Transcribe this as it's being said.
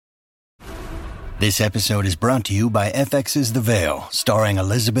This episode is brought to you by FX's The Veil, starring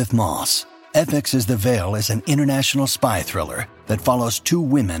Elizabeth Moss. FX's The Veil is an international spy thriller that follows two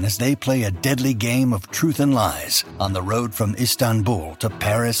women as they play a deadly game of truth and lies on the road from Istanbul to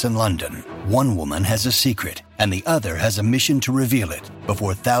Paris and London. One woman has a secret, and the other has a mission to reveal it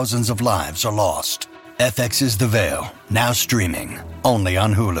before thousands of lives are lost. FX's The Veil, now streaming, only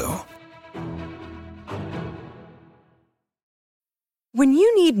on Hulu. When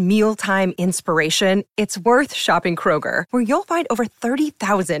you need mealtime inspiration, it's worth shopping Kroger, where you'll find over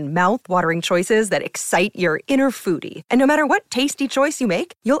 30,000 mouth-watering choices that excite your inner foodie. And no matter what tasty choice you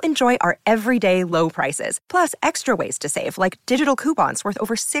make, you'll enjoy our everyday low prices, plus extra ways to save, like digital coupons worth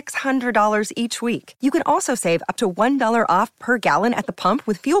over $600 each week. You can also save up to $1 off per gallon at the pump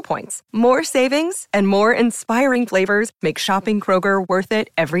with fuel points. More savings and more inspiring flavors make shopping Kroger worth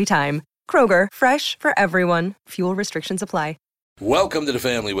it every time. Kroger, fresh for everyone. Fuel restrictions apply. Welcome to the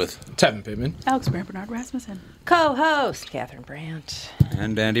family with Tevin Pittman, Alex Brandt Bernard Rasmussen, co-host Catherine Brandt,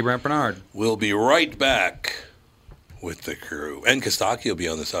 and Andy Brandt Bernard. We'll be right back with the crew. And Kostaki will be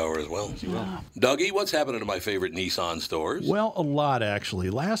on this hour as well. Wow. Dougie, what's happening to my favorite Nissan stores? Well, a lot, actually.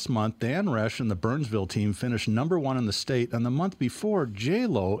 Last month, Dan Resch and the Burnsville team finished #1 in the state, and the month before,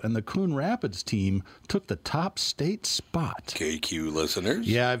 J-Lo and the Coon Rapids team took the top state spot. KQ listeners?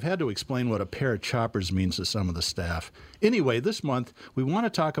 Yeah, I've had to explain what a pair of choppers means to some of the staff. Anyway, this month, we want to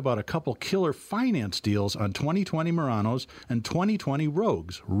talk about a couple killer finance deals on 2020 Muranos and 2020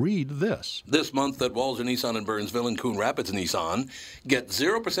 Rogues. Read this. This month at Walzer Nissan in Burnsville and Coon Rapids Nissan, get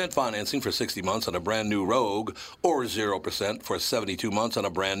 0% financing for 60 months on a brand new Rogue or 0% for 72 months on a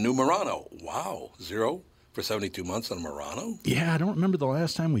brand new Murano. Wow, 0 for 72 months on a Murano? Yeah, I don't remember the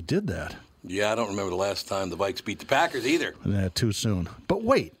last time we did that. Yeah, I don't remember the last time the Vikes beat the Packers either. Too soon. But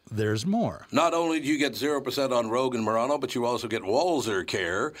wait, there's more. Not only do you get 0% on Rogue and Murano, but you also get Walzer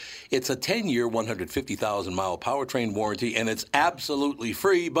Care. It's a 10-year, 150,000-mile powertrain warranty, and it's absolutely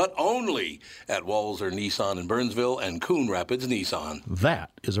free, but only at Walzer Nissan in Burnsville and Coon Rapids Nissan. That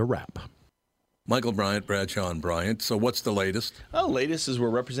is a wrap. Michael Bryant, Bradshaw and Bryant. So what's the latest? Well, the latest is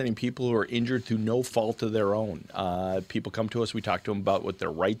we're representing people who are injured through no fault of their own. People come to us. We talk to them about what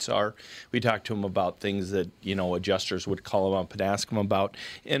their rights are. We talk to them about things that, adjusters would call them up and ask them about.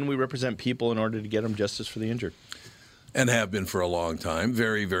 And we represent people in order to get them justice for the injured. And have been for a long time.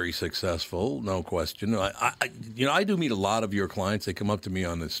 Very, very successful, no question. I do meet a lot of your clients. They come up to me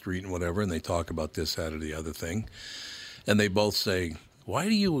on the street and whatever, and they talk about this, that, or the other thing. And they both say, "Why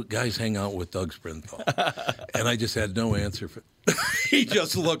do you guys hang out with Doug Sprinthal?" And I just had no answer for He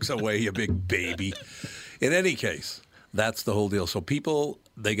just looks away, you big baby. In any case, that's the whole deal. So people,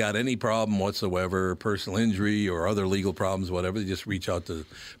 they got any problem whatsoever, personal injury or other legal problems, whatever, they just reach out to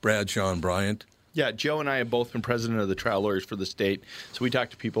Bradshaw and Bryant. Yeah, Joe and I have both been president of the trial lawyers for the state, so we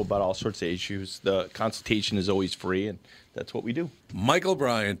talk to people about all sorts of issues. The consultation is always free, and that's what we do. Michael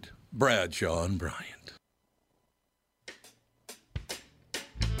Bryant, Bradshaw and Bryant.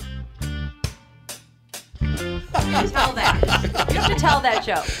 You have to tell that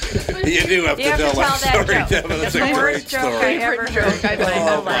joke. You do have to tell that story, Devin. It's a great story. Favorite joke I've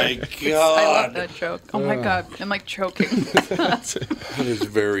Oh, my God. I love that joke. Oh, my God. I'm like choking. That is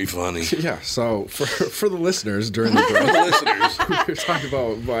very funny. Yeah, so for the listeners during the break, we were talking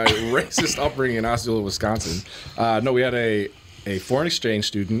about my racist upbringing in Osceola, Wisconsin. We had a foreign exchange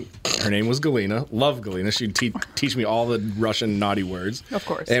student. Her name was Galina. Love Galina. She'd teach me all the Russian naughty words. Of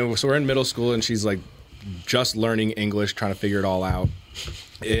course. And so we're in middle school, and she's like just learning English, trying to figure it all out.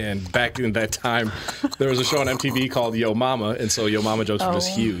 And back in that time, there was a show on MTV called Yo Mama, and so Yo Mama jokes were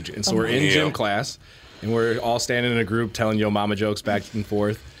just huge. And so we're in gym class, and we're all standing in a group telling Yo Mama jokes back and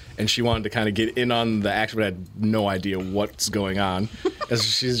forth. And she wanted to kind of get in on the action, but had no idea what's going on. And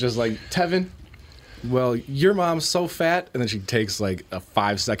she's just like, "Tevin, well, your mom's so fat." And then she takes like a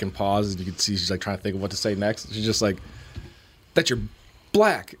 5-second pause, and you can see she's like trying to think of what to say next. She's just like, "That you're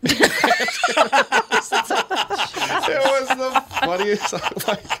black." It was the funniest.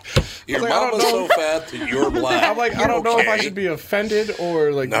 Your mama's so fat that you're black. I'm like, I don't know if I should be offended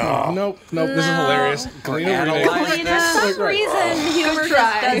or like, nope, this is hilarious. For some reason, humor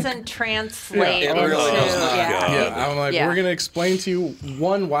just doesn't translate into. I'm like, we're gonna explain to you,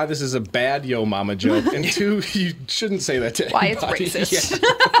 one, why this is a bad Yo Mama joke, and two, you shouldn't say that to anybody. Why it's racist.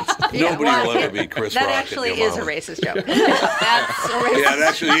 Nobody will ever be Chris Rock. That actually is a racist joke. That's a racist. Yeah, it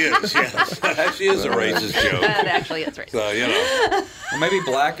actually is. Yes, that actually is a racist joke. That actually is racist. So, Well, maybe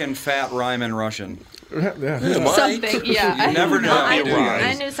black and fat rhyme in Russian. Something, yeah. You never know.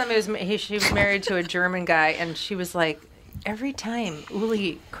 I knew somebody she was married to a German guy, and she was like, every time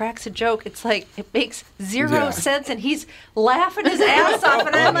Uli cracks a joke, it's like it makes zero sense, and he's laughing his ass off,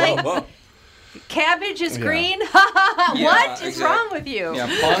 and I'm like, Cabbage is Yeah. green? Yeah, What is exactly. wrong with you?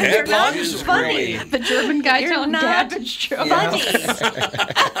 Yeah, You're not is funny. green. The German guy You're telling not cabbage jokes. Funny.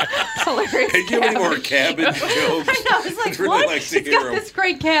 Hilarious. Hey, do you have any more cabbage jokes? I know, it's like, I'd really what? like to He's hear got 'em. this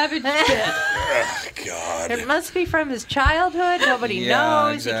great cabbage bit. Oh, God. It must be from his childhood. Nobody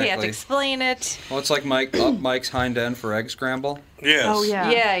Yeah, knows. He can't exactly. explain it. Well, it's like Mike's hind end for egg scramble. Yes. Oh, yeah.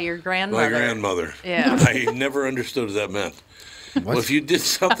 Yeah, your grandmother. My grandmother. Yeah. I never understood what that meant. Well, if you did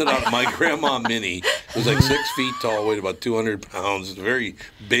something on my grandma Minnie, was like 6 feet tall, weighed about 200 pounds, a very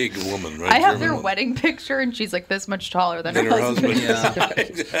big woman, right? I have German their woman. wedding picture, and she's like this much taller than And her her husband. husband. Yeah.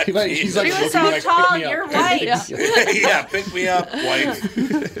 Exactly. He's like She was looking so like, tall, "Pick me up." you're white. Yeah, pick me up,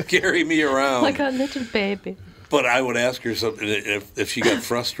 wife. Carry me around. Like a little baby. But I would ask her something if she got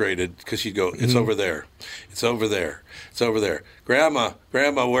frustrated because she'd go, "It's over there, it's over there, it's over there." Grandma,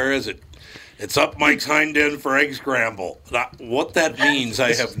 where is it? It's up Mike's hind end for egg scramble. What that means,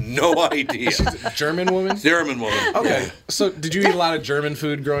 I have no idea. German woman? German woman. Okay. So did you eat a lot of German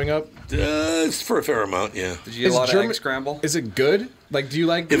food growing up? It's for a fair amount, yeah. Did you eat a lot of egg scramble? Is it good? Like, do you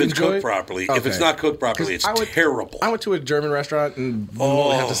like If it's enjoy cooked it? properly. If Okay. it's not cooked properly, it's terrible. I went to a German restaurant and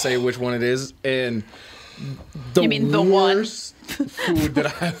won't have to say which one it is, and the You mean the one? worst food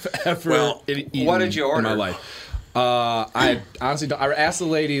that I've ever Well, eaten what did you order? in my life. I honestly don't. I asked the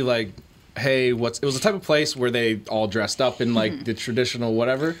lady like, "Hey, it was the type of place where they all dressed up in like the traditional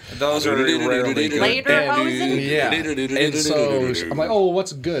whatever." Those are rarely good. Lederhosen? Yeah. And so I'm like, "Oh,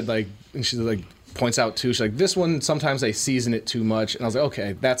 what's good?" Like, and she's like points out too. She's like, "This one sometimes they season it too much," and I was like,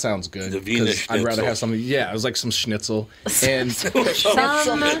 "Okay, that sounds good." The Wiener Because I'd rather Schnitzel. have something. Yeah, it was like some schnitzel, and Some Schnitzel.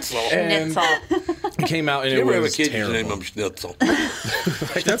 And- schnitzel. it came out and You it ever have a was kid you name terrible. him Schnitzel?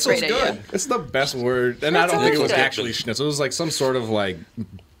 Schnitzel's Great good. idea. It's the best word, and I don't think it was good. actually schnitzel. It was like some sort of like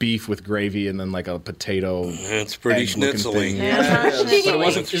beef with gravy and then like a potato. It's pretty egg-looking schnitzely. thing. Yeah. So it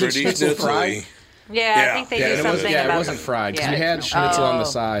wasn't. It's Is it pretty schnitzel fried? schnitzely. Yeah, I think they Yeah, do and it something was. Yeah, about it wasn't fried because yeah. we had schnitzel on the Oh.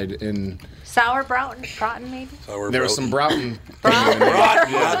 side, and Sauerbraten, maybe? there was some Broughton. Broughton,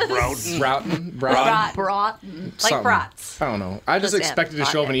 not Broughton. Broughton. Broughton. Like Something. brats. I don't know. I just Just expected to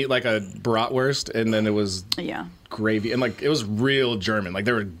show up and eat like a bratwurst, and then it was Yeah. gravy, and like it was real German. Like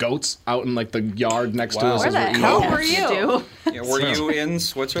there were goats out in like the yard next to Wow. us. Where as the we're eating. hell Yeah, were you? Yeah, were you in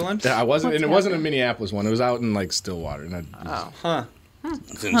Switzerland? Yeah, I wasn't, and it wasn't a Minneapolis one. It was out in like Stillwater. And Huh.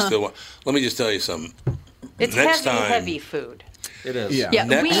 It's in Stillwater. Let me just tell you something. It's Next heavy, time. heavy food. It is. yeah, Yeah,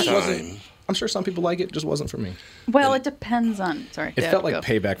 Next we- time, I'm sure some people like it. Just wasn't for me. Well, it depends on. Sorry. It yeah, felt like go.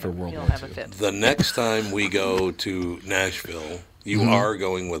 payback for World You'll War have a II. fit. the next time we go to Nashville, you are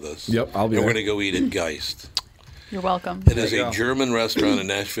going with us. Yep, I'll be And we're there. going to go eat at Geist. You're welcome. It is you a go. German restaurant in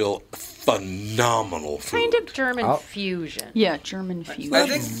Nashville. Phenomenal food. Kind of German fusion. Yeah, German fusion. I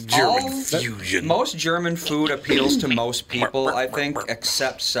think German fusion. most German food appeals to most people, I think,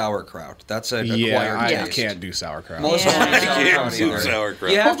 except sauerkraut. That's an Yeah, acquired I taste. can't do sauerkraut. Melissa Yeah. don't like I can't sauerkraut do either.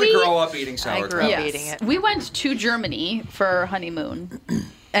 sauerkraut. You have Well, to we- grow up eating I sauerkraut. grew up Yes. eating it. We went to Germany for our honeymoon,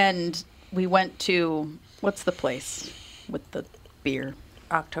 and we went to what's the place with the beer?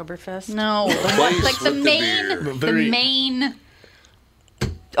 Oktoberfest? No, place like the with the main, beer. the Very- main.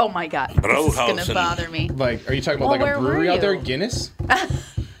 Oh my God, this is Brauhausen. gonna bother me. Like, are you talking about Well, like a where were brewery out there? you? Guinness?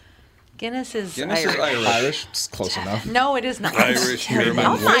 Guinness is Guinness Irish. is Irish. Irish? It's close enough. No, it is not. Irish, German.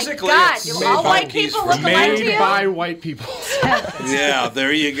 Oh my Physically, God! it's Do made all by white monkeys people from look alike to Made you? by white people. Yeah,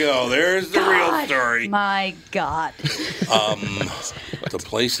 there you go. There's the real story. My God. The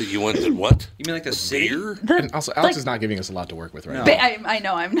place that you went to, what? You mean like the city? Beer? And also, Alex is not giving us a lot to work with right No. now. I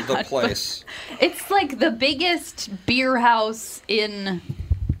know I'm not. The but place. It's like the biggest beer house in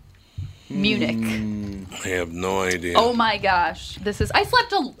Munich. I have no idea. Oh my gosh, this is. I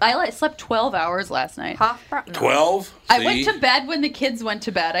slept 12 hours last night. Hofbräu? No. 12? I went to bed when the kids went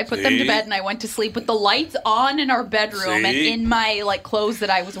to bed. I put them to See? bed and I went to sleep with the lights on in our bedroom and See? in my like clothes that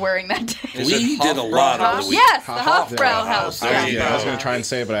I was wearing that day. Is it We did a lot Hofbrauhaus? of the week. Yes, the Hofbrau Hofbrauhaus. house. There Yeah. you Yeah, I was go. going to try and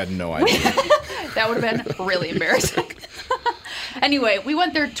say it, but I had no idea. That would have been really embarrassing. Anyway, we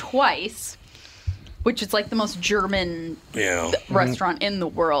went there twice, which is like the most German Yeah. restaurant in the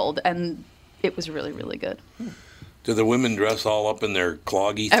world, and it was really, really good. Do the women dress all up in their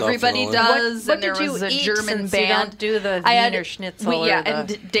cloggy stuff? Everybody and all that? does, What and there did you was a eat German since you band. don't do the I had Wiener Schnitzel yeah, or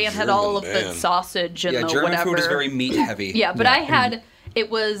the and Dan had all of German the band. sausage and Yeah, the German whatever. food is very meat heavy. Yeah, but I had it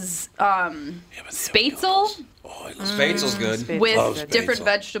was spatzel Oh, I love Spatzel's good. Spatzel. with Love spatzel. different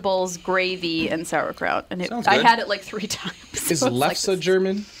vegetables, gravy, and sauerkraut, and Sounds I good. had it like 3 times. Is So it's like Lefse this-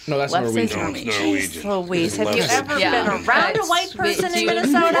 German? No, that's Lefse Norwegian. is No, it's Norwegian. Louise, have you Lefse. ever Yeah. been around a white person in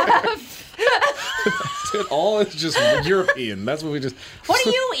Minnesota? It all is just European. That's what we just. What do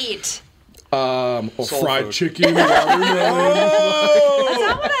you eat? Fried food. chicken. That's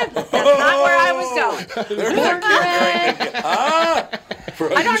not where I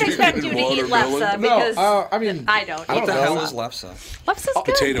I don't expect you to eat lefse because I mean, I don't. What the hell is lefse? Lefse's good.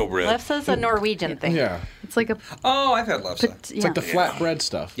 Potato bread. Lefse's a Norwegian thing. Yeah. It's like a. Oh, I've had lefse. It's like the flatbread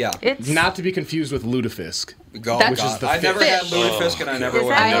stuff. Yeah. It's Not to be confused with lutefisk. Which is the I've never fish. had lutefisk, and I never is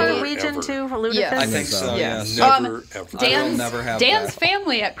would. that Never, Norwegian ever. too? Lutefisk? Yes. I think so. Yes. Never, ever. Dan's, never have Dan's that.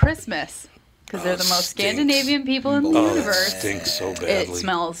 family at Christmas, because they're the most stinks. Scandinavian people in the Oh, it universe. stinks so It badly.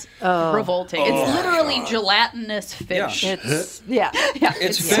 smells revolting. It's literally gelatinous fish. Yeah. It's yeah. Yeah,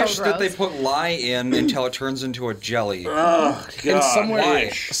 It's so fish that they gross. put lye in until it turns into a jelly. And Why?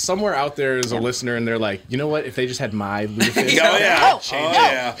 somewhere out there is a listener, and they're like, you know what? If they just had my lutefisk, Oh, yeah. Oh,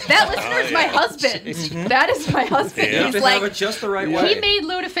 yeah. That listener's my husband. That is my husband. Yeah. You He's have to have it like, just the right way. he made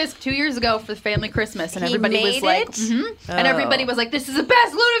lutefisk 2 years ago for the family Christmas, and He everybody was made like, it? and everybody was like, this is the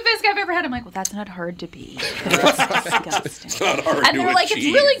best lutefisk I've ever had. I'm like, well, that's not hard to beat. It's disgusting. Not hard And to they're like, it's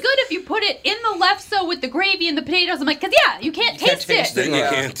achieve. really good if you put it in the lefse with the gravy and the potatoes. I'm like, because yeah, you can't taste it. Then you Yeah.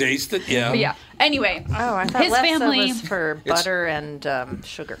 can't taste it. Yeah. But yeah. Anyway, Oh, I thought his lefse family. was for butter and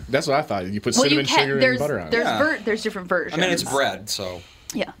sugar. that's what I thought. You put Well, you cinnamon can. sugar There's and butter on it. there's Yeah. there's different versions. I mean, it's bread, so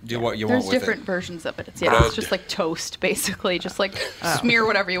Yeah. do what you There's want with different it. versions of it. It's Bread. it's just like toast, basically. Just like smear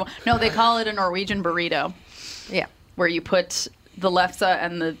whatever you want. No, they call it a Norwegian burrito, Yeah. where you put the lefse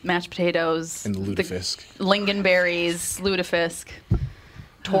and the mashed potatoes And the lutefisk. lingonberries, lutefisk,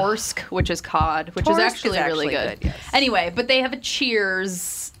 torsk, which is cod, which is Torsk is actually really actually good. good, yes. Anyway, but they have a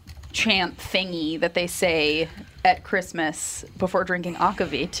cheers chant thingy that they say at Christmas before drinking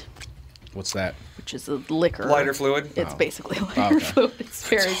akavit, What's that? which is a liquor. Lighter fluid. It's basically lighter fluid. It's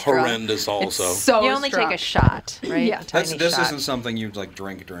very strong. horrendous also. It's so You only strong. take a shot, right? Yeah. A tiny This shot. isn't something you like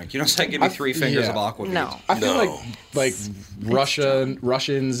drink. You don't say, give me 3 fingers yeah. of aquavit. No. I feel No. like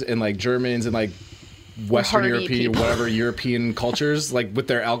Russians and like Germans and like Western Hardy European, people. whatever European cultures, like with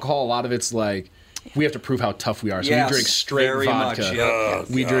their alcohol, a lot of it's like we have to prove how tough we are. So Yes, we drink straight very vodka. much, yeah.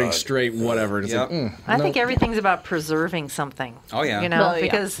 We drink straight whatever. And it's Yep. like, I think everything's about preserving something. Oh, yeah. You know, Well, yeah.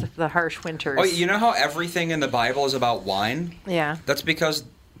 because of the harsh winters. Oh, you know how everything in the Bible is about wine? Yeah. That's because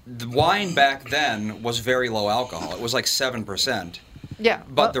the wine back then was very low alcohol. It was like 7%. Yeah.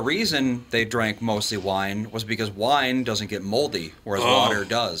 But the reason they drank mostly wine was because wine doesn't get moldy, whereas water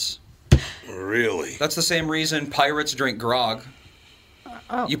does. Really? That's the same reason pirates drink grog.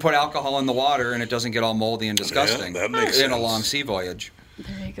 You put alcohol in the water and it doesn't get all moldy and disgusting that makes in a sense. long sea voyage.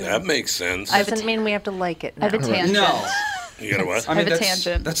 There you go. That makes sense. doesn't mean we have to like it I now. have a tangent. No. You got what? I mean, have a that's,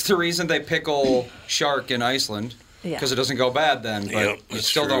 tangent. that's the reason they pickle shark in Iceland. Yeah. Because it doesn't go bad then, but Yep, you that's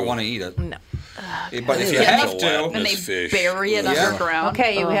still true. don't want to eat it. No. But if you Yeah, have to, And they Fish. bury it Yeah. underground.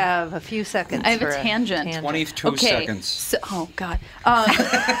 Okay, you have a few seconds. I have for a tangent. 22 Okay. seconds. So, oh God.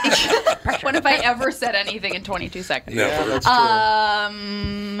 When have I ever said anything in 22 seconds? Never.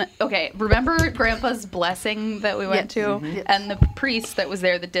 Okay. Remember Grandpa's blessing that we went to, and the priest that was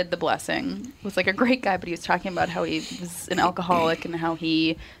there that did the blessing was like a great guy, but he was talking about how he was an alcoholic and how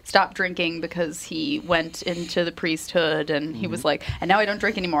he stopped drinking because he went into the priesthood, and he was like, and now I don't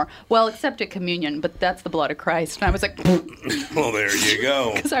drink anymore. Well, except at communion, but that's the blood of Christ. And I was like, Well, there you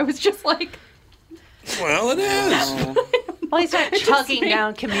go. because I was just like. Well, it is. Well, he's not chugging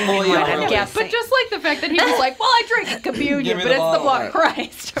down communion Well, yeah, wine, I'm really. guessing. But just like the fact that he was like, well, I drink at communion, Give me but the it's the bottle. blood of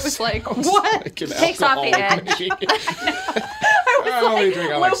Christ. I was like, what? Takes off the edge. I only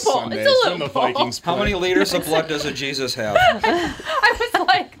drink on like loophole. Sundays It's a when the loophole. Vikings play. How many liters of blood does a Jesus have? I was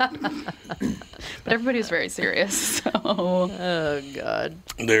like, but everybody was very serious. So Oh, God.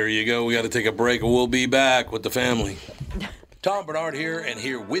 There you go. We got to take a break. We'll be back with the family. Tom Bernard here, and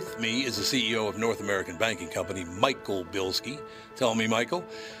here with me is the CEO of North American Banking Company, Michael Bilski. Tell me, Michael,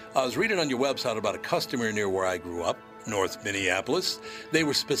 I was reading on your website about a customer near where I grew up, North Minneapolis. They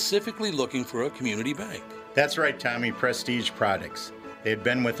were specifically looking for a community bank. That's right, Tommy, Prestige Products. They had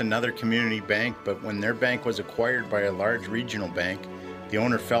been with another community bank, but when their bank was acquired by a large regional bank, the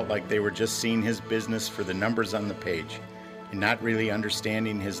owner felt like they were just seeing his business for the numbers on the page and not really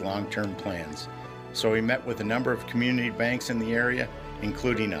understanding his long-term plans. So he met with a number of community banks in the area,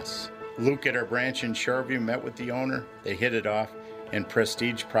 including us. Luke at our branch in Shoreview met with the owner, they hit it off, and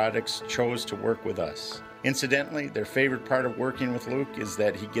Prestige Products chose to work with us. Incidentally, their favorite part of working with Luke is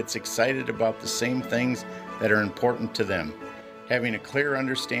that he gets excited about the same things that are important to them. Having a clear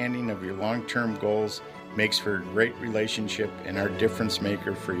understanding of your long-term goals makes for a great relationship and our difference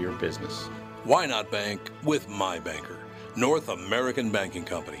maker for your business. Why not bank with my banker? North American Banking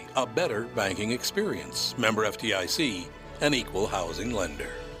Company, a better banking experience. Member FDIC, an equal housing lender.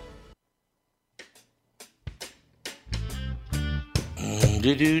 I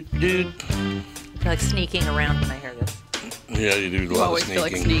feel like sneaking around when I hear this. Yeah, you do a you lot always of feel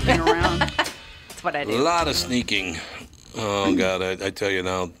like sneaking. sneaking around. It's That's what I A do. lot of sneaking. Oh, God, I tell you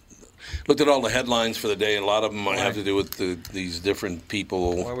now. Looked at all the headlines for the day, and a lot of them have to do with these different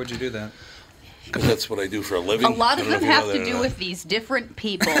people. Why would you do that? Because that's what I do for a living. A lot of I don't them know if have you know to that or do not. with these different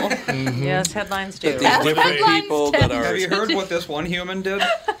people. Yes, headlines do. These different people that are. Have you heard what this one human did?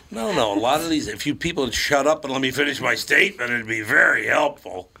 No. A lot of these. If you people would shut up and let me finish my statement, it'd be very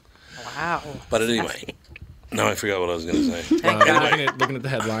helpful. Wow. But anyway, now I forgot what I was going to say. Looking at the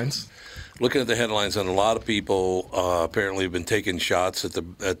headlines. Looking at the headlines, and a lot of people apparently have been taking shots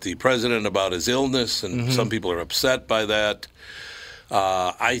at the president about his illness, and some people are upset by that.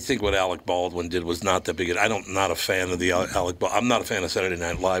 I think what Alec Baldwin did was not that big. I'm not a fan of the Alec Baldwin. I'm not a fan of Saturday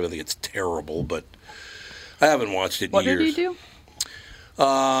Night Live. I think it's terrible, but I haven't watched it in What years. did he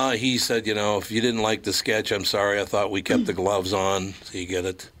do? He said, if you didn't like the sketch, I'm sorry. I thought we kept the gloves on. So you get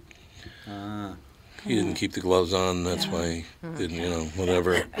it? He didn't keep the gloves on. That's why he didn't,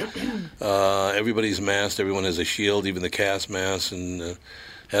 whatever. Everybody's masked. Everyone has a shield, even the cast mask and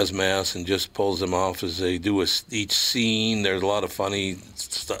has masks, and just pulls them off as they do each scene. There's a lot of funny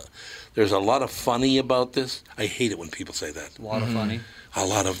stuff. There's a lot of funny about this. I hate it when people say that. A lot of funny.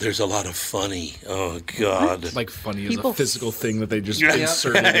 There's a lot of funny. Oh, God. Like funny is a physical thing that they just Yeah,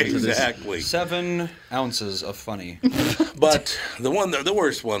 inserted into this. exactly. 7 ounces of funny. But the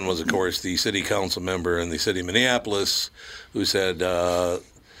worst one was, of course, the city council member in the city of Minneapolis who said, I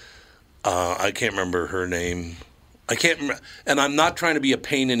can't remember her name. I can't remember, and I'm not trying to be a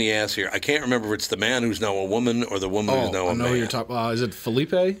pain in the ass here. I can't remember if it's the man who's now a woman or the woman who's now a I know man. who you're talking about. Is it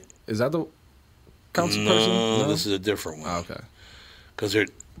Felipe? Is that the council person? No, this is a different one. Oh, okay.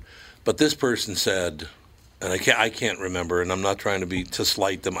 But this person said, and I can't remember, and I'm not trying to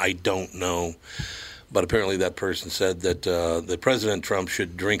slight them. I don't know, but apparently that person said that President Trump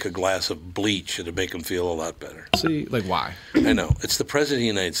should drink a glass of bleach. It'd make him feel a lot better. See, like why? I know it's the President of the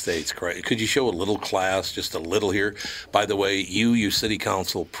United States. Could you show a little class, just a little here? By the way, you city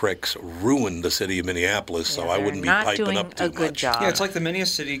council pricks ruined the city of Minneapolis, so I wouldn't be piping up too much. Not doing a good job. Yeah, it's like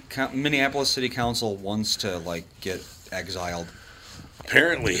the Minneapolis City Council wants to get exiled.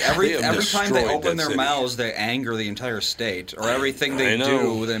 Apparently, every they have time they destroyed open that their city. mouths, they anger the entire state. Or everything they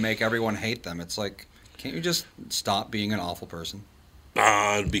do, they make everyone hate them. It's like, can't you just stop being an awful person?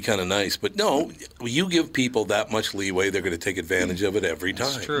 It'd be kind of nice, but no. You give people that much leeway, they're going to take advantage of it every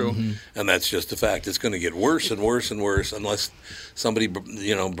time. That's true. And that's just a fact. It's going to get worse and worse and worse unless somebody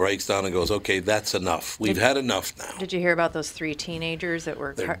breaks down and goes, "Okay, that's enough. We've had enough now." Did you hear about those 3 teenagers that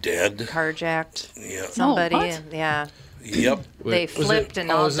were dead? Carjacked? Yeah. Somebody. No, what? Yeah. Yep. They flipped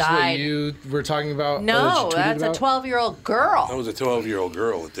and all is this died. What you were talking about? No, that's a 12-year-old girl. That was a 12-year-old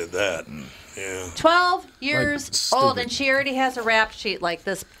girl that did that. Yeah. 12 years stupid. old, and she already has a rap sheet like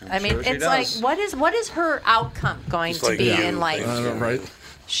this. I mean, sure she it's like, does. what is her outcome going Just to like be you. in life? Right.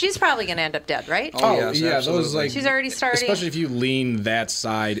 She's probably going to end up dead, right? Oh, yes, yeah, absolutely. those like She's already starting. Especially if you lean that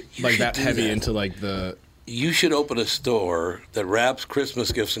side, like should that do heavy that. into like the. You should open a store that wraps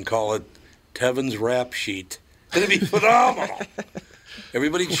Christmas gifts and call it Tevin's Wrap Sheet. It'd be phenomenal.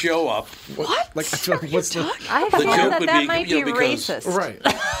 Everybody'd show up. What? Like, I feel like what's the I The feel joke that would that be, might you know, be because- racist. right?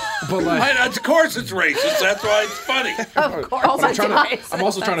 But like, Of course it's racist. That's why it's funny. Of course, it's racist. I'm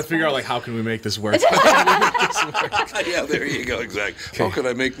also trying to figure out like how can we make this work? Yeah, there you go. Exactly. How can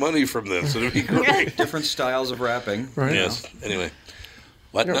I make money from this? It'd be great. Different styles of rapping. Right. Yes. Anyway.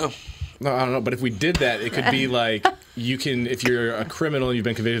 What? No. No, I don't know. But if we did that, it could be like you can, if you're a criminal and you've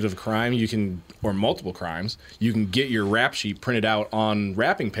been convicted of a crime, you can, or multiple crimes, you can get your rap sheet printed out on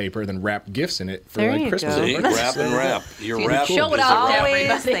wrapping paper, then wrap gifts in it for There like you Christmas. go. See, wrap and rap. Your rap Show is it a off to wrap. Always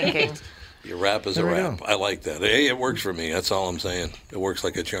everybody. thinking. Your rap is a There we rap. go. I like that. Hey, it works for me. That's all I'm saying. It works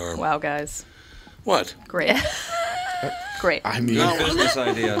like a charm. Wow, guys. What? Great. Great. I mean, Good business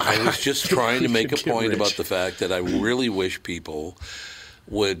idea. I was just trying to make a Get point rich. about the fact that I really wish people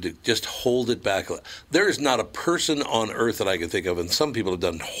would just hold it back. There is not a person on earth that I can think of, and some people have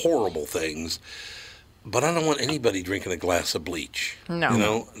done horrible things, but I don't want anybody drinking a glass of bleach. No. You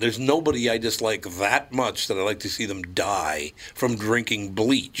know, there's nobody I dislike that much that I'd like to see them die from drinking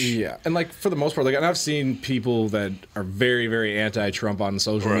bleach. yeah, and like for the most part, like, and I've seen people that are very, very anti-Trump on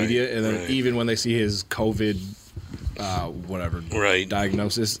social Right, media, and then right. even when they see his COVID, whatever Right.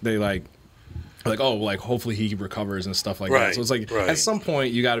 diagnosis, they like oh, like hopefully he recovers and stuff like that. Right, So it's like right. at some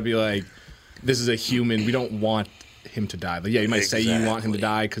point you got to be like, this is a human. We don't want him to die. Like, yeah, you might say you want him to Exactly.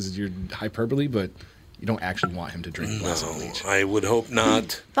 die because you're hyperbole, but you don't actually want him to drink a glass of bleach. I would hope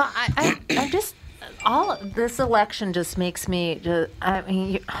not. But I just, all this election just makes me, I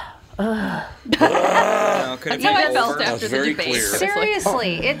mean, Now, could it That's how be I felt over? after That's the very debate. clear.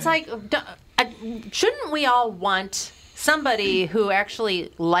 seriously, it's like, shouldn't we all want somebody who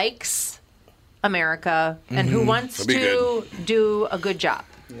actually likes America and who wants to do a good job.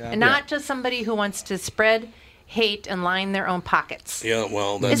 And not just somebody who wants to spread hate and line their own pockets. Yeah,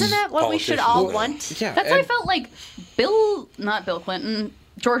 well, that's Isn't that what we should all want? Yeah, That's why I felt like not Bill Clinton,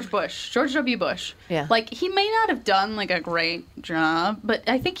 George W. Bush. Yeah. Like, he may not have done, like, a great job, but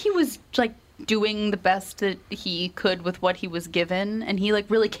I think he was, like, doing the best that he could with what he was given, and he, like,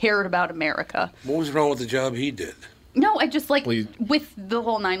 really cared about America. What was wrong with the job he did? No, I just, like, with the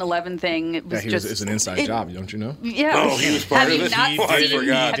whole 9/11 thing, it was it's an inside job, don't you know? Yeah. Oh, he was part of it?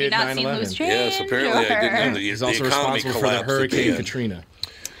 Have you not seen Loose Change? Yes, apparently I didn't know. He's also responsible for the Hurricane Katrina.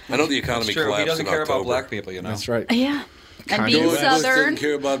 I know the economy collapsed. He doesn't care in October. about black people, you know. That's right. Yeah. And Bill being Bush Southern, didn't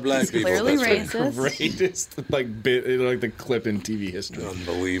care about black people. clearly That's right. racist. Greatest like the clip in TV history.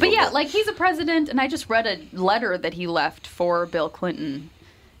 Unbelievable. But yeah, like, he's a president, and I just read a letter that he left for Bill Clinton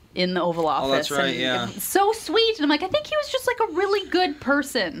in the Oval Office. Oh, that's right, and yeah. it was so sweet. And I'm like, I think he was just, like, a really good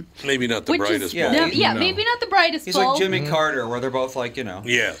person. Maybe not the brightest yeah. bulb. Yeah, maybe not the brightest He's bulb. like Jimmy Carter, where they're both like, you know,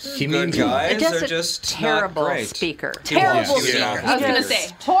 Yes. He good means guys. Just They're a just terrible not great. speaker. Terrible Yeah. speaker. Yeah. I was going to say,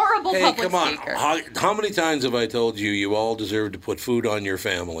 horrible Hey, public come on. speaker. How many times have I told you you all deserve to put food on your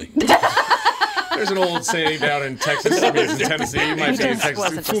family? There's an old saying down in Texas, I mean, it's in Tennessee. You might say in Texas,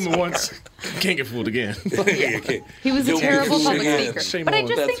 wasn't a fool me once, can't get fooled again. He was a terrible public speaker. Shame But I on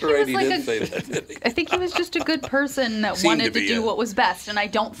just him. think That's right, he was he like did say that. I think he was just a good person that Seemed wanted to to be, do yeah. what was best. And I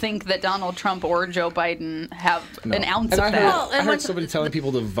don't think that Donald Trump or Joe Biden have an ounce And of I that. heard somebody telling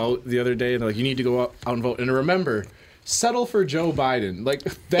people to vote the other day, and they're like, you need to go out and vote. And remember, settle for Joe Biden. Like,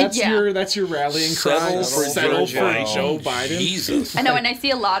 that's your rallying cry. Settle for Joe Biden. Jesus. I know, and I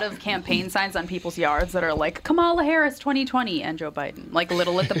see a lot of campaign signs on people's yards that are like, Kamala Harris 2020 and Joe Biden, like, a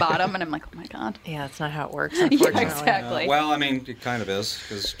little at the bottom, and I'm like, oh my God. Yeah, that's not how it works, Yeah, unfortunately. exactly. Well, I mean, it kind of is,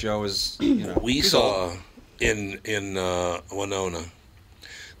 because Joe is, you know. We saw in Winona,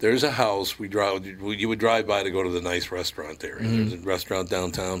 there's a house you would drive by to go to the nice restaurant there. There's a restaurant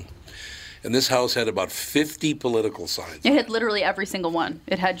downtown. And this house had about 50 political signs. It had literally every single one.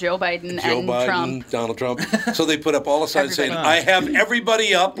 It had Joe Biden and Trump. Donald Trump. So they put up all the signs saying, Everybody. I have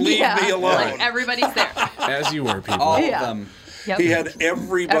everybody up, leave me alone. Like, everybody's there. As you were, people. All of Yeah. them. Yep. He had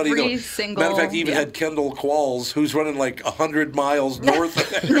everybody Every going. single- Matter of fact, he even had Kendall Qualls, who's running like 100 miles north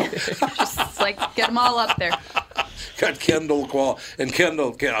of there. Just like, get them all up there. Got Kendall Quall. And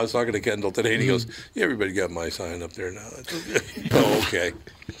Kendall, I was talking to Kendall today, and he goes, yeah, everybody got my sign up there now. Oh, okay.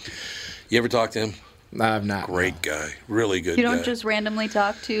 You ever talk to him? I've not. Great guy. Really good You guy. don't just randomly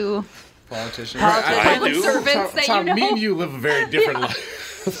talk to Politicians. public do. servants that Tom, you know. me and you live a very different life.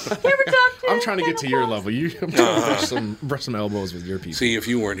 You ever talk to I'm trying to get to your level. I'm trying to brush some elbows with your people. See, if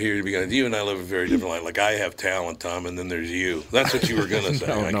you weren't here to begin, you and I live a very different life. Like, I have talent, Tom, and then there's you. That's what you were going to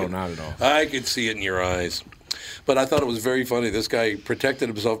say. No, not at all. I could see it in your eyes. But I thought it was very funny. This guy protected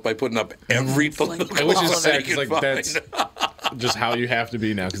himself by putting up every political Which is sign sad, he 'cause, could like, find. that's just how you have to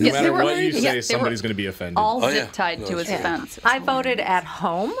be now. Because no Yes, they matter were- what you yeah, say, they somebody's were going to be offended. all Oh, yeah. zip tied to his Yeah. fence. I voted at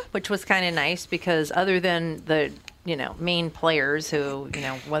home, which was kind of nice because other than the main players who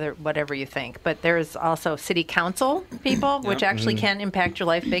whatever you think, but there's also city council people which actually can impact your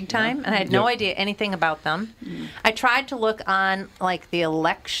life big time, and I had no idea anything about them. I tried to look on like the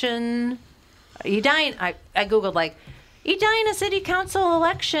election. I googled like Edina City Council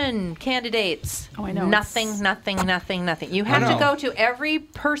election candidates. Oh, I know. Nothing. You have to go to every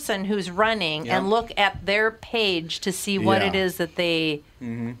person who's running and look at their page to see what Yeah. it is that they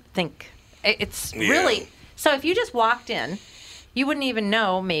think. It's Yeah. really... So if you just walked in, you wouldn't even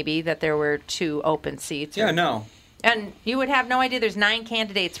know maybe that there were 2 open seats. Yeah, no. And you would have no idea there's 9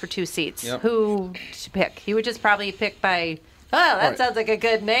 candidates for 2 seats. Yep. Who to pick? You would just probably pick by, that Right. sounds like a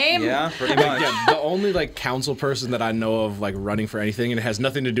good name. Yeah, pretty much. Yeah, the only like council person that I know of like running for anything, and it has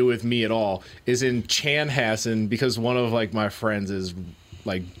nothing to do with me at all, is in Chanhassen because one of like my friends is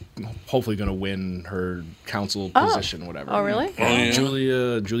like hopefully going to win her council position, whatever. Oh, really?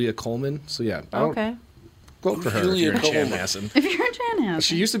 Julia Coleman. So yeah, I don't Okay. vote for her. Julia if you're in Coleman. Chanhassen. If you're in Chanhassen.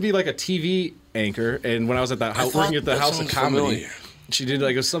 She used to be like a TV anchor, and when I was at the house, working at the that House of sounds Comedy, familiar. she did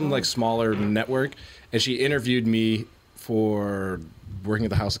like some like smaller network, and she interviewed me for working at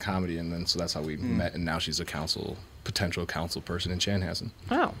the House of Comedy, and then so that's how we met. And now she's a potential council person in Chanhassen.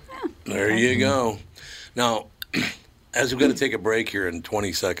 Oh. There you go. Now, as we're going to take a break here in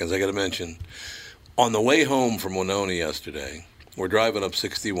 20 seconds, I got to mention, on the way home from Winona yesterday, we're driving up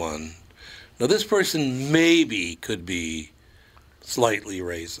 61. Now, this person maybe could be slightly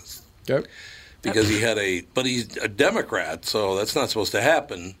racist Okay. because but he's a Democrat, so that's not supposed to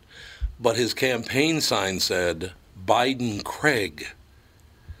happen. But his campaign sign said, Biden Craig.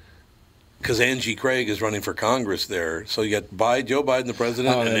 because Angie Craig is running for Congress there. So you got Joe Biden, the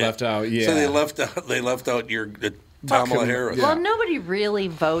president. Oh, and they left out. Yeah. So they left out your Kamala Harris. Well, nobody really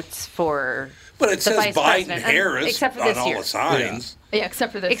votes for. But it says Vice Biden President, Harris except for on this all year. the signs. Yeah,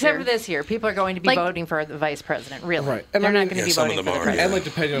 except for this Except year. for this year, people are going to be voting for the vice president. Really, Right. They're And not going to be some voting of for them the are, president. And like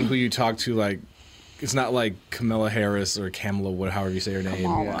depending on who you talk to, like it's not like Kamala Harris or Kamala, however you say her name.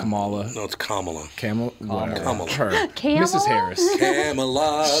 Kamala. No, it's Kamala. Kamala. Her. Kamala? Mrs. Harris.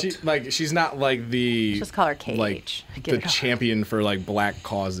 Kamala. She's not like the. Just call her KH. Like Get the it off. champion for like black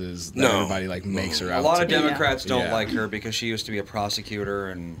causes that No. everybody like makes her out. A lot to of be. Democrats don't Yeah. like her because she used to be a prosecutor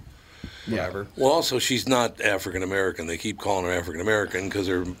and whatever. Well, also, she's not African American. They keep calling her African American because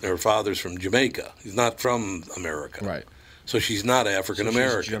her father's from Jamaica. He's not from America. Right. So she's not African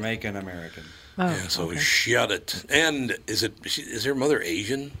American. She's Jamaican American. Yeah, so shut it. And is her mother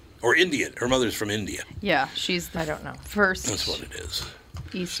Asian or Indian? Her mother's from India. Yeah, she's I don't know. first That's what it is.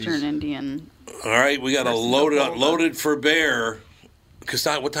 Eastern Indian. All right, we got a Person loaded for bear.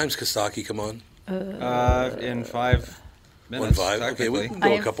 What time's Kostaki come on? In 5 minutes. 1:05. Okay, we can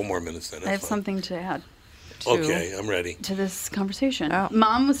go a couple more minutes then. I have That's fine. something to add. Okay, I'm ready. To this conversation. Oh.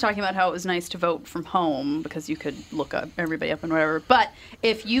 Mom was talking about how it was nice to vote from home because you could look up everybody up and whatever. But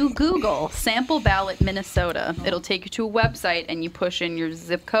if you Google sample ballot Minnesota, it'll take you to a website and you push in your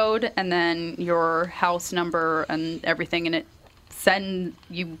zip code and then your house number and everything, and it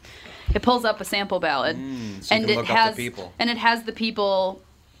pulls up a sample ballot, so you and can look up the people. And it has the people.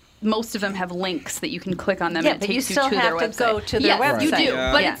 Most of them have links that you can click on them, Yeah, and it but you takes still to their have to website. go to their yes, you website. do.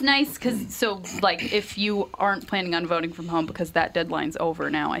 Yeah. But Yeah. it's nice because like if you aren't planning on voting from home because that deadline's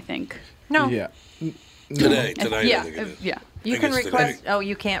over now, I think. No. Yeah. Today, And- I yeah, think it is. yeah, You I can guess request. today. Oh,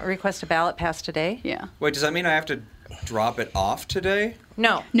 you can't request a ballot pass today. yeah. Wait, does that mean I have to drop it off today?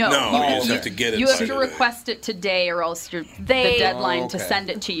 No. No, No, you just you- have to get it You have by to today. request it today, or else the They- deadline to okay. send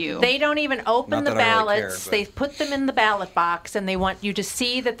it to you. They don't even open Not the that I really ballots. care, They but- put them in the ballot box, and they want you to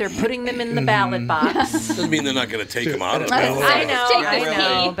see that they're putting them in the ballot box. Doesn't mean they're not going to take them out of I- it. I know, Take I the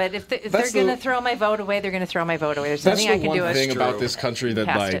know, key. but if they're That's going to the- throw my vote away, they're going to throw my vote away. There's That's nothing the I can one do. thing about true. this country that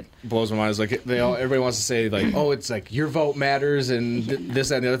Past like it. blows my mind is like everybody wants to say like, oh, it's like your vote matters and this,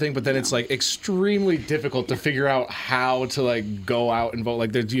 that, and the other thing, but then it's like extremely difficult to figure out how to like go out and vote.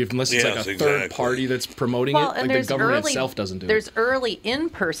 Like unless it's like Yes, a third exactly. party that's promoting Well, it, and like the there's government early, itself doesn't do There's it. early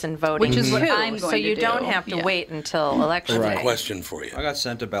in-person voting, Which is what too, I'm so going to you do. don't have to Yeah. wait until election Right. day. Question for you. I got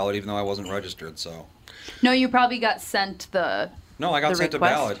sent a ballot even though I wasn't registered, so. No, you probably got sent the. No, I got The sent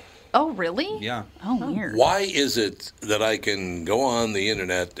request? a ballot. Oh, really? Yeah. Oh, weird. Why is it that I can go on the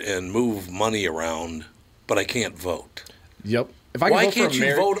internet and move money around, but I can't vote? Yep. If I can Why vote for can't you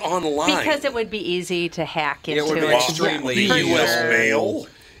Ameri- vote online? Because it would be easy to hack It into would be it. extremely the easy. U.S. mail.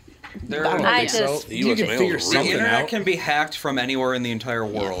 There, I don't I think so. just- The You US can mail figure is the something internet out. can be hacked from anywhere in the entire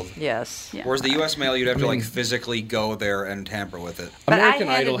world. Yes. Yeah. Whereas the U.S. mail, you'd have to like physically go there and tamper with it. But I American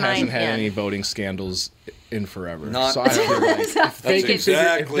handed Idol hasn't mine had in. any voting scandals in forever. Not- So I feel like if they That's can figure,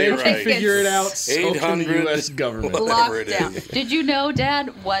 exactly if they can right. figure it out, so can the 800 U.S. government. Whatever it Lockdown. is. Did you know,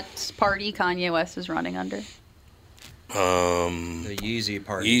 Dad, what party Kanye West is running under? The Yeezy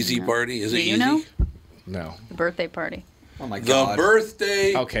party. Yeezy party? Is Do it you Yeezy? know? No. The birthday party. Oh my The god.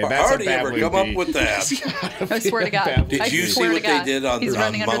 birthday Okay, party. that's a How do you ever Babbling come up bee. with that? I swear to God. Did I you see swear to what they God. did on He's the-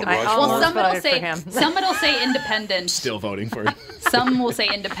 running on under Mount the Rushmore? Well, some will voted for say him. some will say independent. Still voting for it. Some will say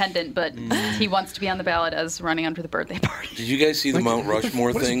independent, but he wants to be on the ballot as running under the birthday party. Did you guys see the Mount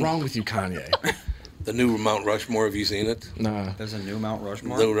Rushmore What is thing? wrong with you, Kanye? The new Mount Rushmore. Have you seen it? Nah. There's a new Mount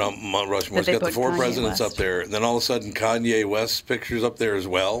Rushmore. The Mount Rushmore's That they got the put 4 Kanye presidents West. up there, and then all of a sudden Kanye West's picture's up there as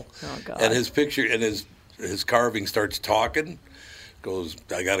well. Oh, God. And his picture and his carving starts talking. Goes,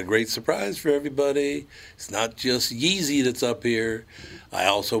 I got a great surprise for everybody. It's not just Yeezy that's up here. I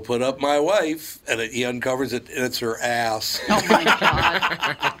also put up my wife, and he uncovers it, and it's her ass. Oh my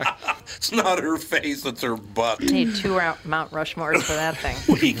God! It's not her face; it's her butt. Need 2 Mount Rushmores for that thing.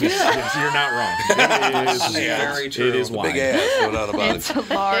 Yes, you're not wrong. It is Very true. It is Big wide. ass, no doubt about It's it.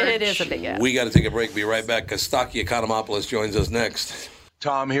 a large. It is a big ass. We got to take a break. Be right back. Kostaki Economopoulos joins us next.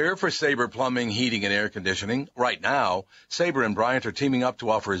 Tom here for Sabre Plumbing, Heating, and Air Conditioning. Right now, Sabre and Bryant are teaming up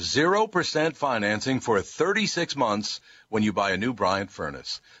to offer 0% financing for 36 months when you buy a new Bryant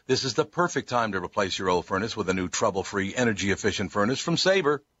furnace. This is the perfect time to replace your old furnace with a new trouble-free, energy-efficient furnace from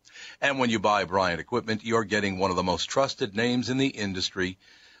Sabre. And when you buy Bryant equipment, you're getting one of the most trusted names in the industry.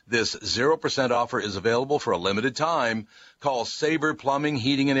 This 0% offer is available for a limited time. Call Sabre Plumbing,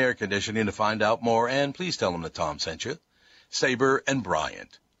 Heating, and Air Conditioning to find out more, and please tell them that Tom sent you. Sabre and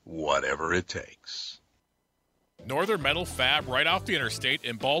Bryant, whatever it takes. Northern Metal Fab, right off the interstate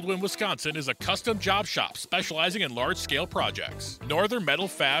in Baldwin, Wisconsin, is a custom job shop specializing in large-scale projects. Northern Metal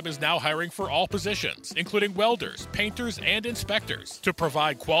Fab is now hiring for all positions, including welders, painters, and inspectors, to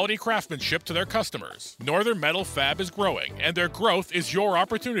provide quality craftsmanship to their customers. Northern Metal Fab is growing, and their growth is your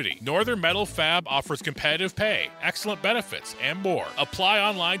opportunity. Northern Metal Fab offers competitive pay, excellent benefits, and more. Apply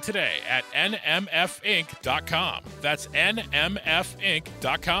online today at nmfinc.com. That's nmfinc.com.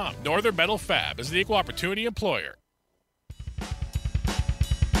 Northern Metal Fab is an equal opportunity employer.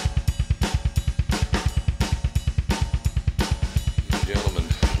 Gentlemen,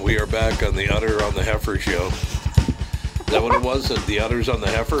 we are back on the Udder on the Heifer show. Is that what it was? The Udders on the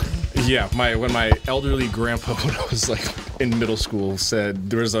Heifer? Yeah, when my elderly grandpa, when I was like in middle school, said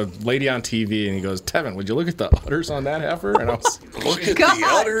there was a lady on TV, and he goes, "Tevin, would you look at the udders on that heifer?" And I was, look at the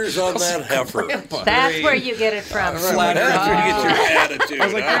udders on that heifer. That's where you get it from. That's where you get your attitude. I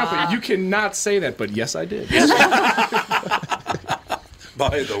was like, Grandpa, you cannot say that, but yes, I did.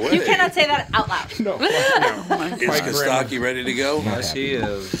 By the way, you cannot say that out loud. No. Is Kostaki ready to go? Yes, he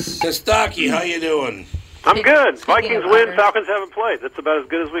is. Kostaki, how you doing? I'm good. Vikings win. Falcons haven't played. That's about as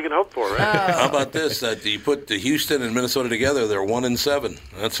good as we can hope for, right? How about this? That you put the Houston and Minnesota together, they're 1-7.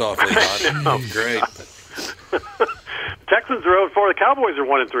 That's awfully hot. Great. Texans are 0-4. The Cowboys are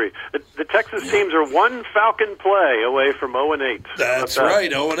 1-3. The Texas teams are one Falcon play away from 0-8. That's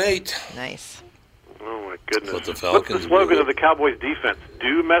right, 0-8. Nice. Oh my goodness! What the Falcons What's the slogan of the Cowboys defense?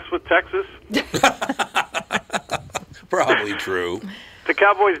 Do mess with Texas? Probably true. The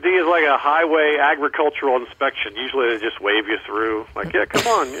Cowboys D is like a highway agricultural inspection. Usually they just wave you through. Like, yeah, come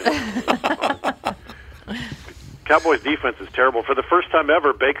on. Cowboys defense is terrible. For the first time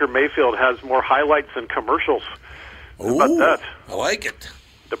ever, Baker Mayfield has more highlights than commercials. How about that? I like it.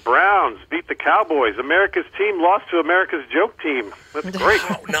 The Browns beat the Cowboys. America's team lost to America's joke team. That's great.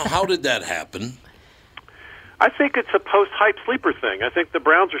 Now, how did that happen? I think it's a post-hype sleeper thing. I think the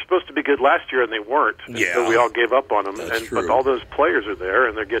Browns were supposed to be good last year, and they weren't. Yeah. So we all gave up on them. That's true. But all those players are there,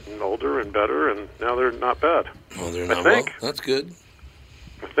 and they're getting older and better, and now they're not bad. Well, they're not. Well, that's good.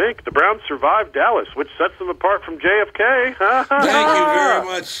 I think the Browns survived Dallas, which sets them apart from JFK. Thank you very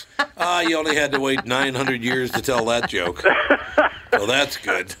much. You only had to wait 900 years to tell that joke. Well, that's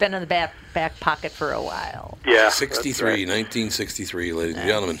good. It's been in the back pocket for a while. Yeah. 63, right. 1963, ladies and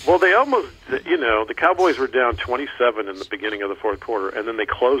gentlemen. Well, they almost, the Cowboys were down 27 in the beginning of the fourth quarter, and then they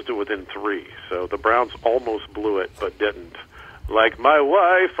closed it within 3. So the Browns almost blew it, but didn't. Like my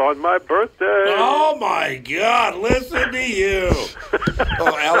wife on my birthday. Oh, my God. Listen to you.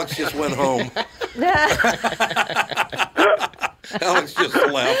 Oh, Alex just went home. Alex just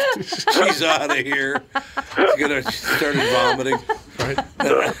left. She's out of here. She started vomiting. Right.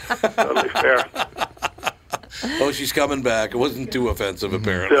 Totally fair. Oh, she's coming back. It wasn't too offensive,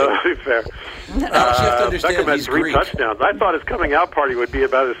 apparently. Totally fair. Beckham had 3 touchdowns. I thought his coming out party would be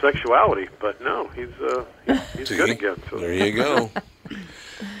about his sexuality, but no, he's good again. So. There you go.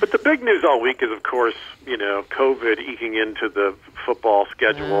 But the big news all week is, of course, COVID eking into the football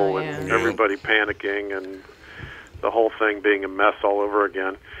schedule and everybody panicking and the whole thing being a mess all over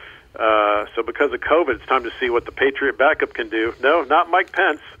again. So because of COVID, it's time to see what the Patriot backup can do. No, not Mike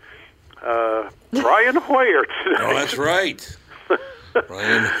Pence. Brian Hoyer tonight. Oh, that's right.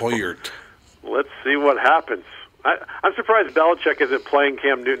 Brian Hoyer. Let's see what happens. I'm surprised Belichick isn't playing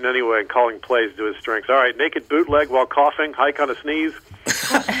Cam Newton anyway and calling plays to his strengths. All right, naked bootleg while coughing, hike on a sneeze.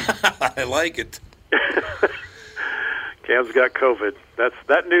 I like it. Cam's got COVID.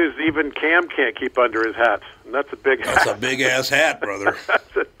 That news even Cam can't keep under his hat. And that's a big hat. That's a big-ass hat, brother.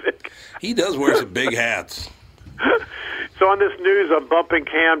 That's a big He does wear some big hats. So on this news, I'm bumping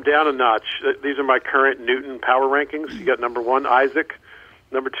Cam down a notch. These are my current Newton power rankings. You got number 1, Isaac.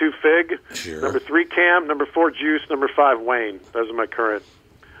 Number 2, Fig. Sure. Number 3, Cam. Number 4, Juice. Number 5, Wayne. Those are my current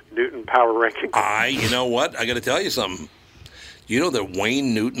Newton power rankings. You know what? I got to tell you something. You know that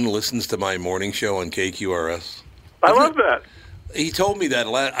Wayne Newton listens to my morning show on KQRS? I love that. He told me that.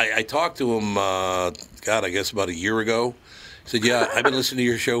 I talked to him, I guess about a year ago. He said, yeah, I've been listening to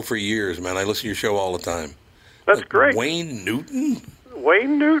your show for years, man. I listen to your show all the time. That's great. Wayne Newton?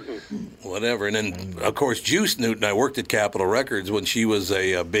 Wayne Newton. Whatever. And then, of course, Juice Newton. I worked at Capitol Records when she was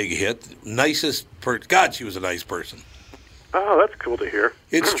a big hit. Nicest person. God, she was a nice person. Oh, that's cool to hear.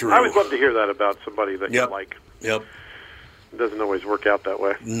 It's true. I always love to hear that about somebody that you like. Yep. It doesn't always work out that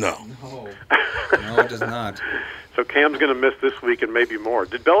way. No. No, it does not. So Cam's going to miss this week and maybe more.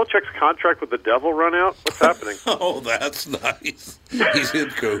 Did Belichick's contract with the devil run out? What's happening? Oh, that's nice. He's in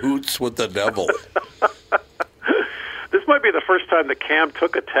cahoots with the devil. This might be the first time that Cam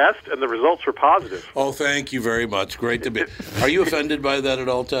took a test and the results were positive. Oh, thank you very much. Great to be. Are you offended by that at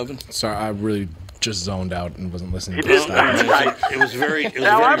all, Tevin? Sorry, I really just zoned out and wasn't listening He to did. the stuff. Right. It was a very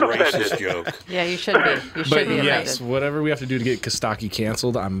Now I'm racist offended. joke. Yeah, you should be. You should But be yes, offended. whatever we have to do to get Kostaki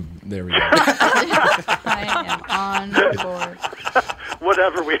canceled, there we go. I am on board.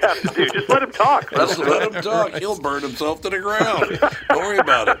 Whatever we have to do, just let him talk. Just let him talk. He'll burn himself to the ground. Don't worry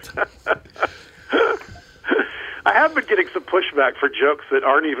about it. I have been getting some pushback for jokes that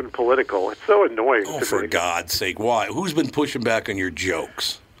aren't even political. It's so annoying. Oh, to for me. God's sake, why? Who's been pushing back on your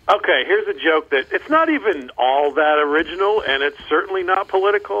jokes? Okay, here's a joke that it's not even all that original, and it's certainly not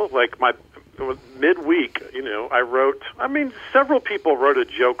political. Like it was midweek, several people wrote a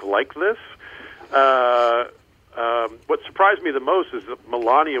joke like this. What surprised me the most is that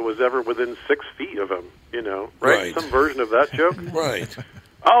Melania was ever within 6 feet of him, right? Some version of that joke. Right.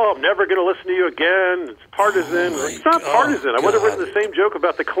 Oh, I'm never going to listen to you again. It's partisan. It's not partisan. I would have written the same joke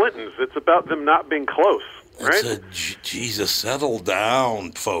about the Clintons. It's about them not being close, right? Jesus, settle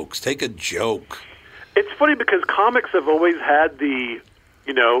down, folks. Take a joke. It's funny because comics have always had the,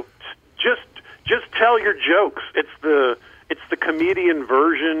 just tell your jokes. It's the comedian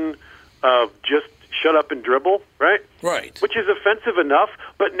version of just shut up and dribble, right? Right. Which is offensive enough.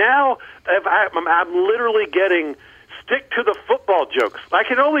 But now I'm literally getting stick to the football jokes. I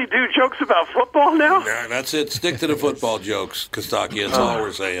can only do jokes about football now. Yeah, that's it. Stick to the football jokes, Kostaki. That's all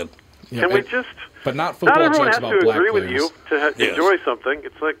we're saying. Yeah, Can we just? But not Not football everyone jokes has about to black agree with players. you to Yes. enjoy something.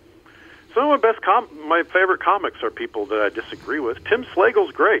 It's like some of my favorite comics are people that I disagree with. Tim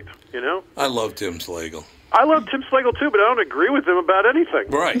Slagle's great. I love Tim Slagle. I love Tim Slagle too, but I don't agree with him about anything.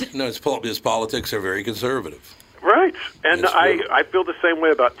 Right. No, his politics are very conservative. Right. And That's true. I feel the same way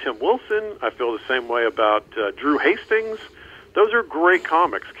about Tim Wilson. I feel the same way about Drew Hastings. Those are great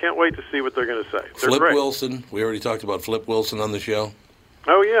comics. Can't wait to see what they're going to say. They're Flip great. Wilson. We already talked about Flip Wilson on the show.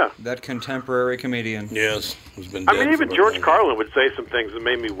 Oh, yeah. That contemporary comedian. Yes. Who's been I dead mean, for even about George 9 Carlin would say some things that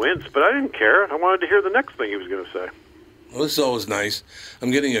made me wince, but I didn't care. I wanted to hear the next thing he was going to say. Well, this is always nice. I'm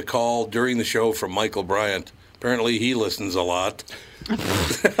getting a call during the show from Michael Bryant. Apparently, he listens a lot.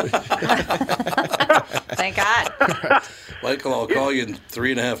 Thank God. Michael, I'll call you in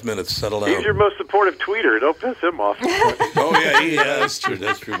 3.5 minutes. Settle down. He's your most supportive tweeter. Don't piss him off. Oh, yeah, that's true.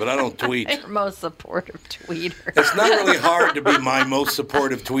 That's true. But I don't tweet. Your most supportive tweeter. It's not really hard to be my most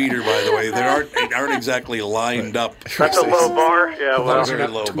supportive tweeter, by the way. They aren't exactly lined up. That's a low bar. Yeah, As well, long as you're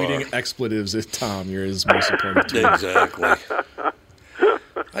very not low tweeting bar. expletives at Tom, you're his most supportive tweet. Exactly.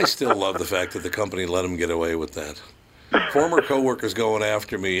 I still love the fact that the company let him get away with that. Former coworkers going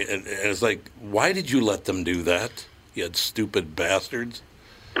after me, and it's like, why did you let them do that? You had stupid bastards.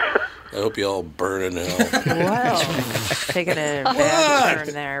 I hope you all burn in hell. Whoa. Taking a bad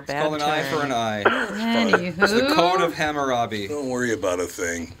turn there. Bad Call an eye for an eye. Anywho. It's the code of Hammurabi. Don't worry about a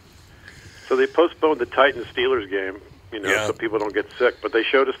thing. So they postponed the Titans-Steelers game, Yeah. so people don't get sick. But they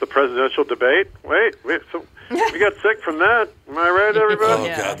showed us the presidential debate. Wait, so we got sick from that. Am I right, everybody? Oh,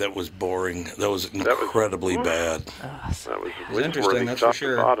 Yeah. God, that was boring. That was incredibly bad. That was It's interesting, that's for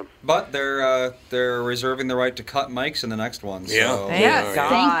sure. But they're reserving the right to cut mics in the next one. So Yeah. Thank God.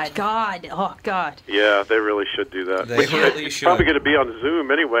 Thank God. Oh, God. Yeah, they really should do that. They Which really it's should. probably going to be on Zoom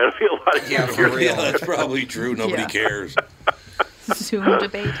anyway. It'll be a lot of Yeah, for real. Yeah, that's probably true. Nobody Yeah. cares. Zoom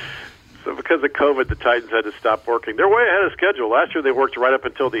debate. So because of COVID, the Titans had to stop working. They're way ahead of schedule. Last year, they worked right up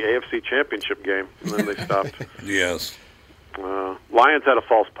until the AFC Championship game, and then they stopped. Yes. Lions had a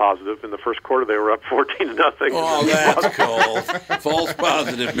false positive. In the first quarter, they were up 14-0. Oh, that's cool. False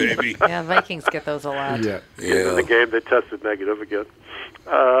positive, baby. Yeah, Vikings get those a lot. Yeah. In the game, they tested negative again.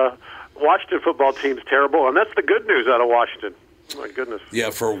 Washington football team's terrible, and that's the good news out of Washington. My goodness. Yeah,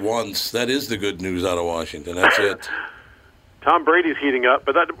 for once. That is the good news out of Washington. That's it. Tom Brady's heating up,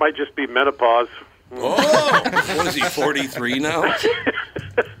 but that might just be menopause. Oh! What is he, 43 now?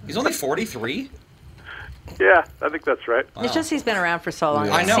 He's only 43? Yeah, I think that's right. It's just he's been around for so long.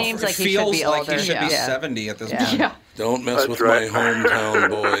 I It know. seems it like he feels should be like older. he should be Yeah. 70 at this Yeah. point. Yeah. Don't mess That's with right. my hometown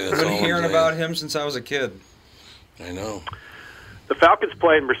boy. That's I've been all I'm hearing saying. about him since I was a kid. I know. The Falcons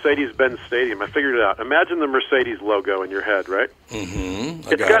play in Mercedes-Benz Stadium. I figured it out. Imagine the Mercedes logo in your head, right? Mm-hmm.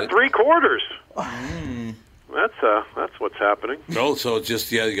 I It's got it. 3 quarters. That's what's happening. No, so it's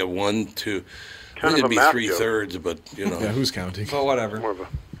just, you got 1, 2. I Kind think of it'd a be math joke. 3/3, but, you know. Yeah, who's counting? But whatever. More of a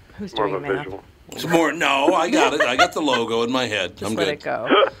Who's more doing of a math? visual. It's more, no, I got it. I got the logo in my head. Just I'm let good. it go.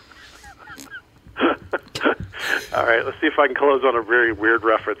 All right, let's see if I can close on a very weird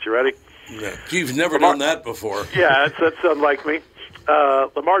reference. You ready? Yeah. You've never done that before. Yeah, that's unlike me.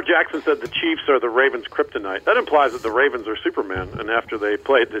 Lamar Jackson said the Chiefs are the Ravens' kryptonite. That implies that the Ravens are Superman. And after they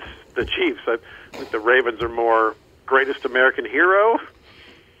played the Chiefs, I think the Ravens are more greatest American hero.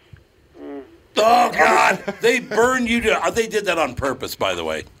 Oh, God. They burned you to. They did that on purpose, by the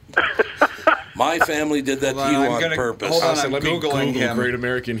way. My family did that to you on purpose. Hold on, let me Googling Google him. Great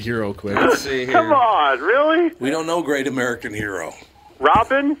American Hero quick. Let's see here. Come on, really? We don't know Great American Hero.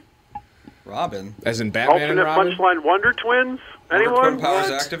 Robin? Robin? As in Batman and Alternate Robin? Punchline Wonder Twins? Anyone? Twin powers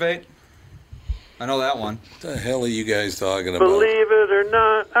activate? I know that one. What the hell are you guys talking about? Believe it or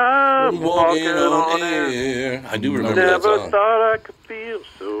not, I'm walking on air. air. I do remember that Never song. thought I could feel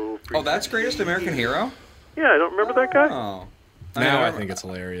so free. Oh, that's Greatest American Hero? Yeah, I don't remember that guy. Oh. Now I think it's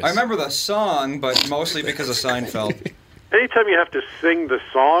hilarious. I remember the song, but mostly because of Seinfeld. Anytime you have to sing the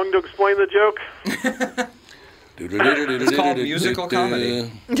song to explain the joke. It's called musical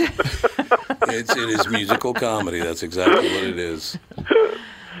comedy. It is musical comedy. That's exactly what it is.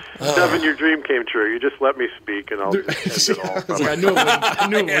 Devin, your dream came true. You just let me speak, and I'll end it all. I knew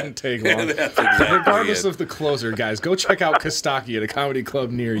it wouldn't take long. That's exactly Regardless it. of the closer, guys, go check out Kostaki at a comedy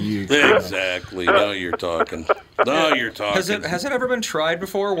club near you. Exactly. Now you're talking. Now you're talking. Has it ever been tried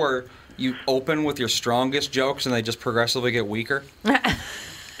before where you open with your strongest jokes and they just progressively get weaker?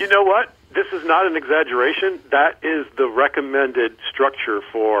 You know what? This is not an exaggeration. That is the recommended structure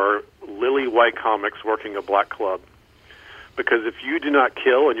for Lily White Comics working a black club. Because if you do not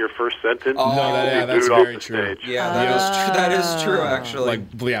kill in your first sentence, that's booed off very the true. stage. Yeah, that is true, actually.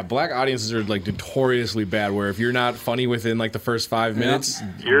 Black audiences are like notoriously bad. Where if you're not funny within like the first 5 minutes,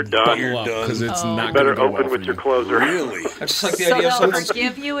 You're done. because it's not You better going to go open well with for your you. closer. Really? I just like the So idea of they'll someone.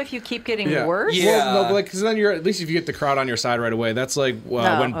 forgive you if you keep getting Yeah. worse? Yeah. Well, no, but because then you're at least if you get the crowd on your side right away. That's like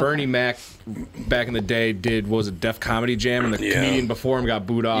when Bernie Mac back in the day did Def Comedy Jam, and the comedian before him got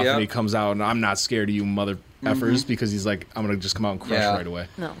booed off, Yep. and he comes out and I'm not scared of you, mother effers, because he's like I'm gonna just come out and crush right away.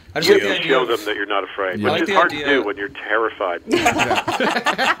 No. I just You like the have to idea show of, them that you're not afraid, Yeah. I which like is the hard to idea- do when you're terrified.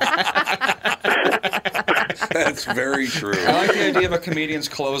 That's very true. I like the idea of a comedian's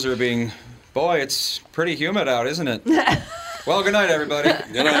closer being, boy, it's pretty humid out, isn't it? Well, good night, everybody.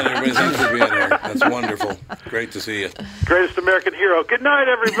 Good night, everybody. Thanks for being here. That's wonderful. Great to see you. Greatest American hero. Good night,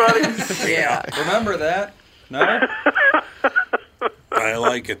 everybody. Yeah. Remember that? No? I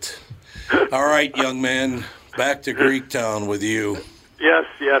like it. All right, young man. Back to Greektown with you. Yes.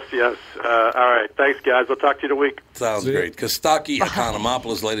 All right. Thanks, guys. I'll talk to you in a week. Sounds great. Kostaki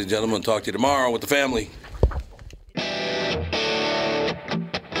Economopoulos, ladies and gentlemen. Talk to you tomorrow with the family.